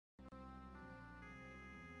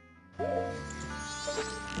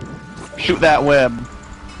Shoot that web.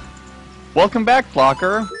 Welcome back,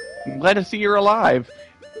 Flocker. I'm glad to see you're alive.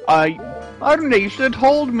 I don't know, you should have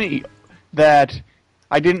told me that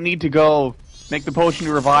I didn't need to go make the potion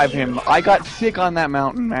to revive him. I got sick on that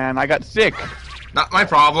mountain, man. I got sick. Not my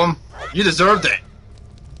problem. You deserved it.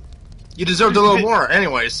 You deserved a little more,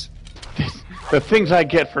 anyways. The things I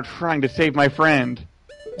get for trying to save my friend.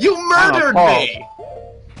 You murdered me!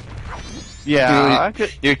 Yeah,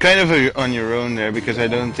 you're kind of on your own there because I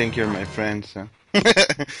don't think you're my friend, so.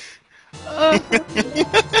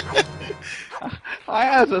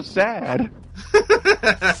 I was sad.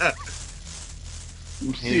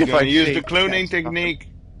 He's gonna use the cloning technique.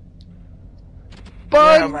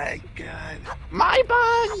 Bug! Oh my god. My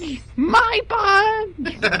bug! My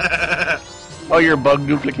bug! Oh, you're bug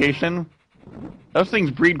duplication? Those things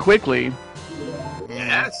breed quickly.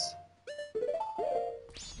 Yes.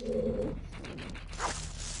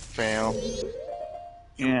 Fail.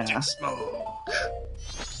 Yeah. Smoke.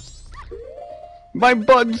 My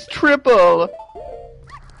bugs triple!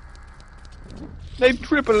 They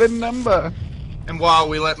triple in number. And while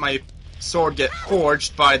we let my sword get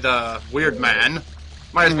forged by the weird man,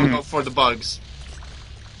 might as well go for the bugs.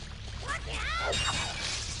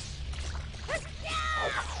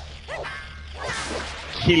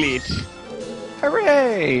 Kill it.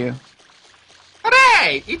 Hooray!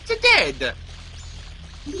 Hooray! It's dead!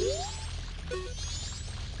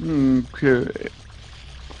 Okay.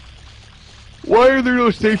 Why are there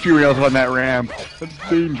no safety rails on that ramp? That's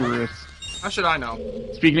dangerous. How should I know?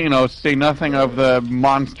 Speaking of, say nothing of the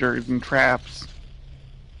monsters and traps.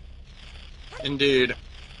 Indeed.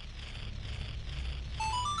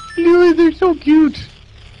 Louis, they're so cute.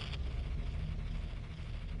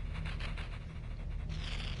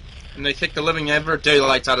 And they kick the living ever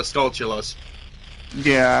daylights out of Skulltulas.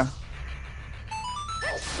 Yeah.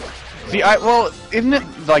 See, well, isn't it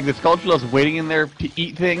like the Skulltulas waiting in there to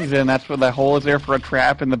eat things, and that's where the hole is there for a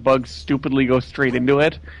trap, and the bugs stupidly go straight into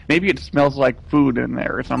it? Maybe it smells like food in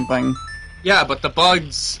there or something. Yeah, but the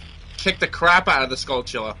bugs kick the crap out of the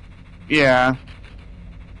Skulltula. Yeah.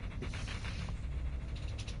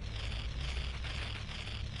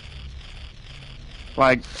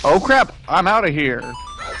 Like, oh crap, I'm out of here.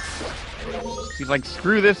 He's like,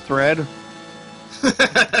 screw this thread.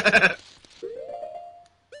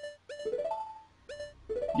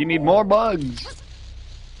 You need more bugs.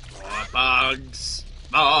 More bugs.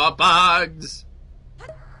 More bugs.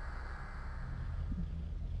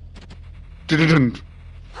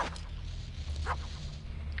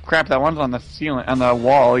 Crap, that one's on the ceiling, on the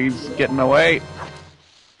wall. He's getting away.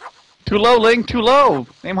 Too low, Link, too low.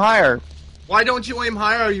 Aim higher. Why don't you aim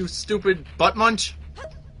higher, you stupid butt munch?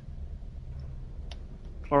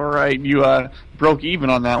 Alright, you broke even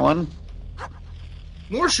on that one.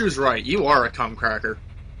 Moorshoe's right, you are a cum cracker.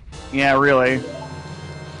 Yeah, really.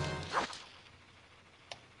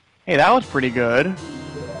 Hey, that was pretty good.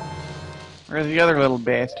 Where's the other little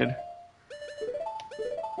bastard?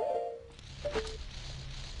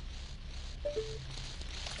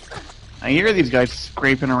 I hear these guys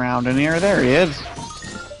scraping around in here. There he is.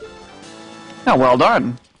 Oh, well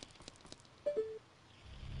done.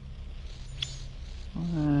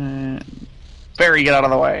 Fairy, get out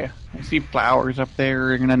of the way. I see flowers up there.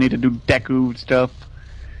 You're gonna need to do deku stuff.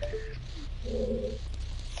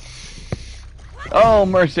 Oh,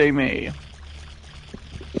 mercy me.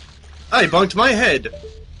 I bunked my head.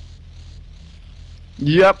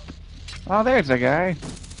 Yep. Oh, there's a guy.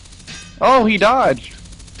 Oh, he dodged.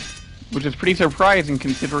 Which is pretty surprising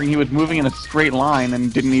considering he was moving in a straight line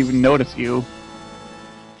and didn't even notice you.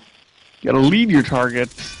 You gotta lead your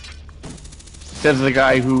targets. Says the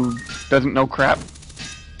guy who doesn't know crap.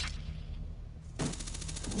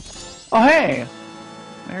 Oh, hey!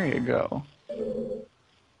 There you go.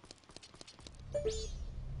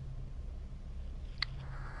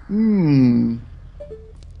 I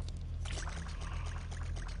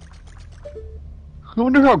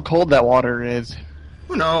wonder how cold that water is.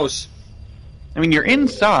 Who knows? I mean, you're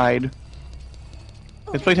inside.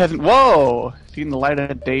 This place hasn't... Whoa! Seen the light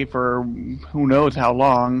of day for who knows how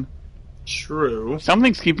long. True.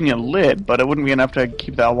 Something's keeping it lit, but it wouldn't be enough to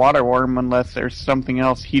keep that water warm unless there's something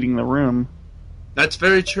else heating the room. That's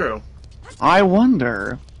very true. I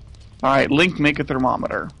wonder. Alright, Link, make a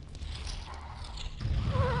thermometer.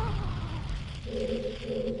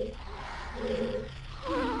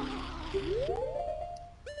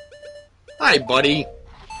 Hi, buddy.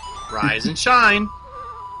 Rise and shine.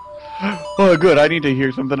 Oh, good. I need to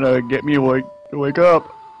hear something to get me awake. Wake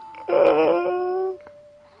up.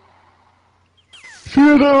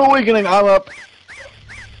 Fear the awakening. I'm up.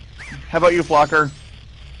 How about you, Flocker?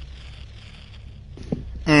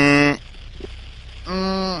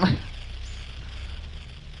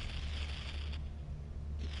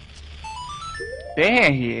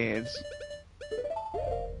 There he is.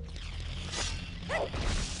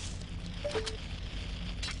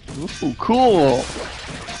 Ooh, cool.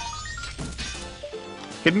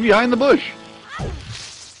 Hidden behind the bush.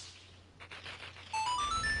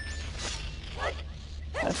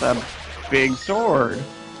 That's a big sword.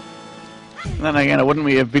 And then again, it wouldn't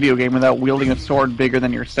be a video game without wielding a sword bigger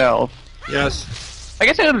than yourself. Yes. I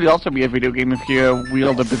guess it would also be a video game if you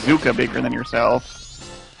wield a bazooka bigger than yourself.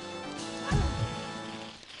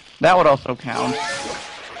 That would also count.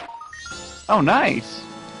 Oh, nice.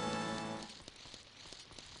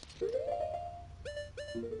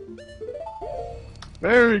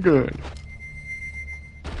 Very good.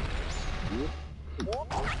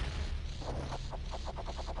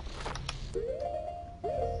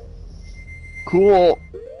 Cool.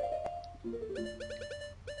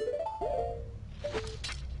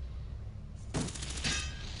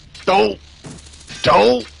 Don't.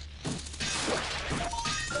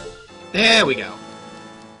 There we go.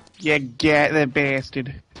 You get the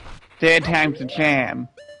bastard. Third time's the charm.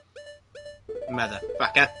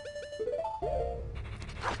 Motherfucker.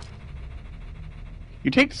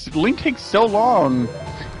 Link takes so long.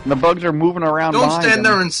 And the bugs are moving around Don't behind stand him.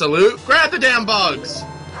 there and salute. Grab the damn bugs.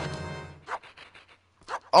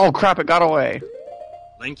 Oh crap! It got away.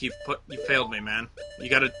 Link, you failed me, man. You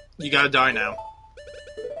gotta die now.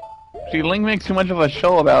 See, Link makes too much of a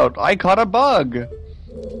show about I caught a bug.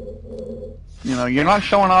 You know, you're not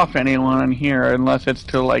showing off anyone in here unless it's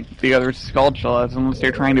to like the other Skulltulas, unless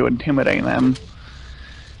they're trying to intimidate them.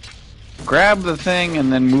 Grab the thing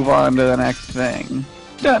and then move on to the next thing.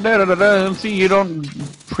 Da, da, da, da, da. See, you don't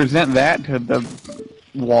present that to the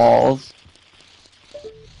walls.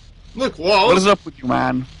 Look, walls. What is up with you,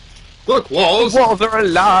 man? Look, walls. Walls are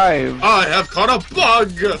alive. I have caught a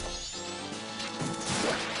bug.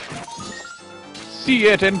 See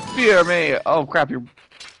it and fear me. Oh crap! You're.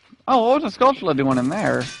 Oh, what was the Skulltula doing in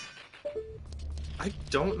there? I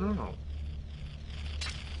don't know.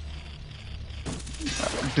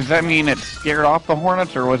 Does that mean it scared off the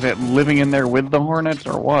hornets, or was it living in there with the hornets,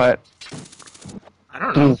 or what? I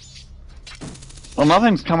don't know. Well,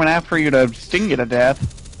 nothing's coming after you to sting you to death.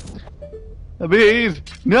 The bees!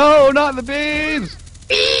 No, not the bees!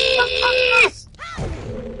 Bees!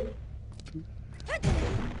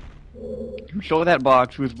 Show that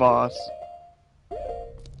box who's boss.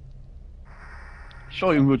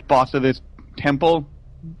 Show him who's boss of this temple.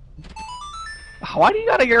 Why do you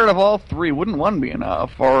gotta get rid of all three? Wouldn't one be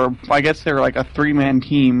enough? Or, I guess they're like a three-man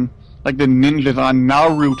team. Like the ninjas on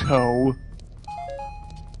Naruto.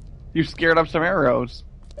 You scared up some arrows.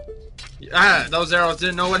 Ah, those arrows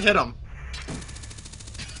didn't know what hit them.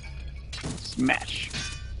 Smash.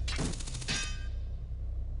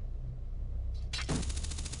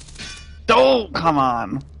 Oh, come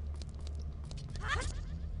on.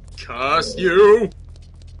 Cuss you!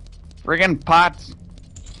 Friggin' pots.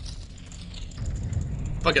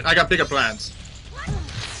 Fuck it, I got bigger plans.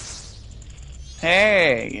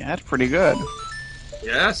 Hey, that's pretty good.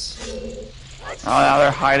 Yes? Oh, now they're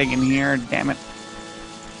hiding in here, damn it.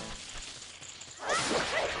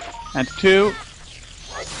 That's two.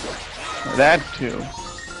 That's two.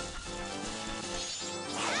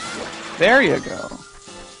 There you go.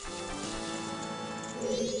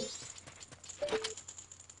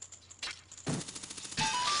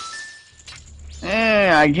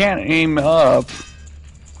 I can't aim up.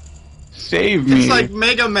 Save me. It's like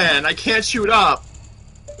Mega Man, I can't shoot up.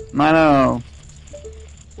 I know.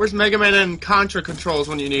 Where's Mega Man and Contra controls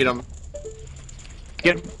when you need them?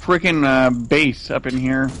 Get frickin' base up in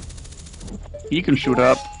here. He can shoot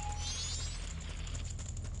up.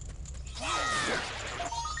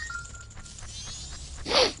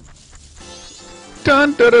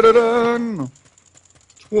 Dun dun dun dun dun.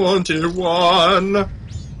 21!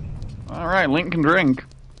 Alright, Link can drink.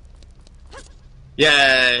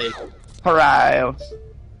 Yay! Hooray!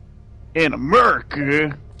 In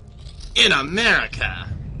America! In America!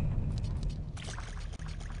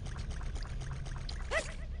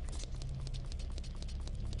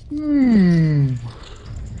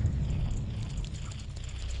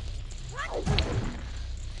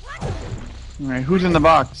 Alright, who's in the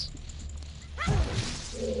box?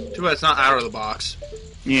 Too bad it's not out of the box.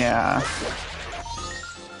 Yeah.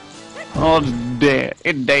 Oh, it's dead.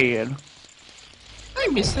 It's dead. I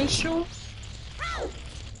miss that show.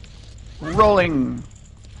 Rolling.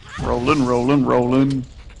 Rolling, rolling, rolling.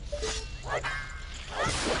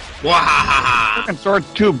 Wahahaha! Frickin'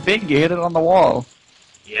 sword's too big, you hit it on the wall.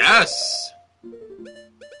 Yes!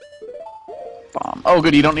 Bomb. Oh,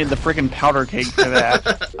 good, you don't need the frickin' powder keg for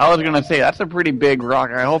that. I was gonna say, that's a pretty big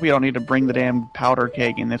rock. I hope you don't need to bring the damn powder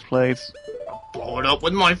keg in this place. blow it up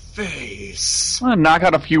with my face. I'm gonna knock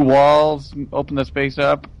out a few walls, open the space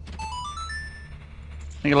up.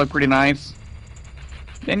 Make it look pretty nice.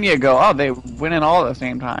 Then you go, oh, they went in all at the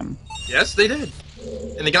same time. Yes, they did.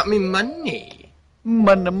 And they got me money.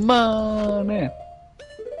 Money.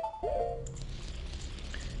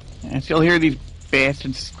 I still hear these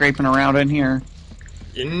bastards scraping around in here.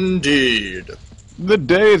 Indeed. The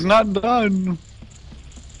day is not done.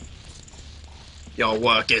 Your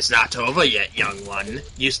work is not over yet, young one.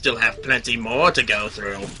 You still have plenty more to go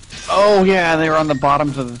through. Oh yeah, they were on the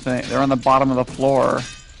bottoms of the thing. They're on the bottom of the floor.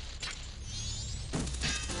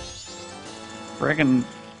 Friggin'.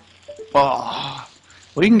 Oh.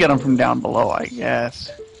 Well, you can get them from down below, I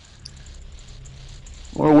guess.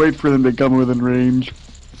 Or wait for them to come within range.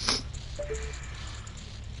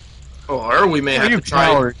 Or we may have to try.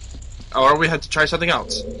 Coward? Or we had to try something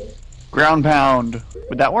else. Ground pound.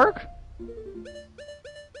 Would that work?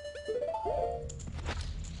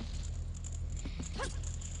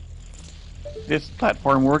 This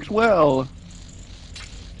platform works well.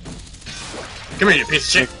 Come here, you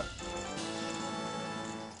piece of shit.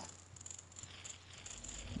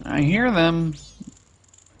 I hear them.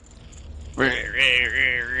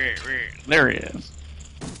 There he is.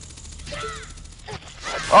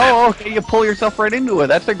 Oh, okay, you pull yourself right into it.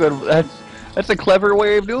 That's a clever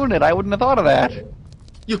way of doing it. I wouldn't have thought of that.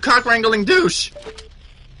 You cock-wrangling douche!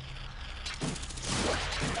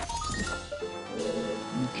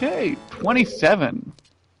 Okay, 27.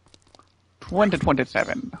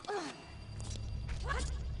 27.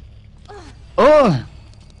 Oh!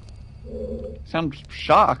 Sounds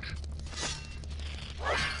shocked.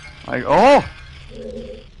 Like, oh!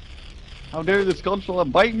 How dare this Godzilla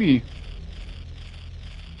bite me?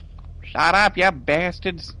 Shut up, you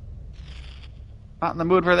bastards! Not in the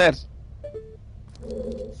mood for this.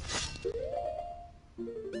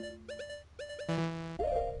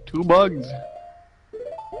 Two bugs.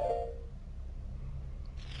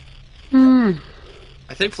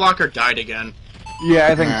 I think Flocker died again. Yeah,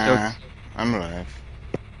 I think Nah, so. I'm alive.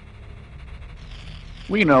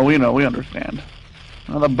 We know, we understand.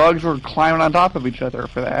 Well, the bugs were climbing on top of each other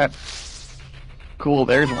for that. Cool,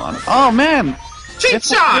 there's one. Oh, man! Cheap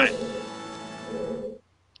shot!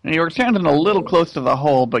 And you were standing a little close to the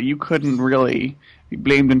hole, but you couldn't really be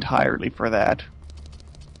blamed entirely for that.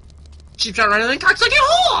 Cheap shot right in the cocksucking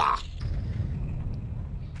hole!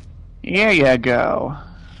 Here you go.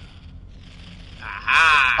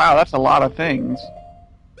 Aha! Wow, that's a lot of things.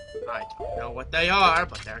 I don't know what they are,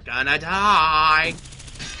 but they're gonna die.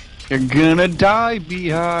 You're gonna die,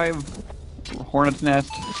 beehive. Hornet's nest.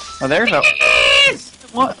 Oh, there's a...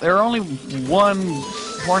 What? There are only one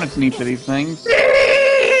hornets in each of these things.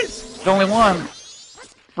 There's only one.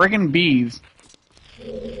 Friggin' bees.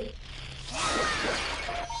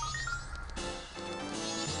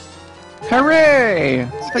 Hooray!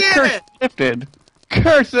 The did curse it! lifted.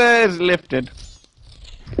 Curse is lifted.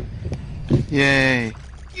 Yay.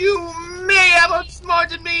 You may have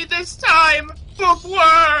outsmarted me this time,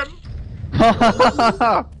 bookworm!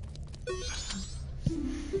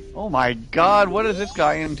 Oh my god, what is this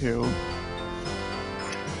guy into?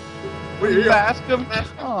 We Mask of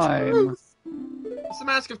time. It's the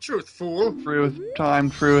mask of truth, fool. Truth, time,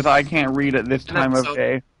 truth. I can't read at this time of episode.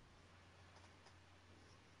 day.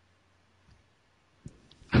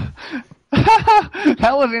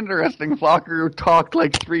 That was interesting. Flocker talked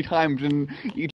like 3 times in each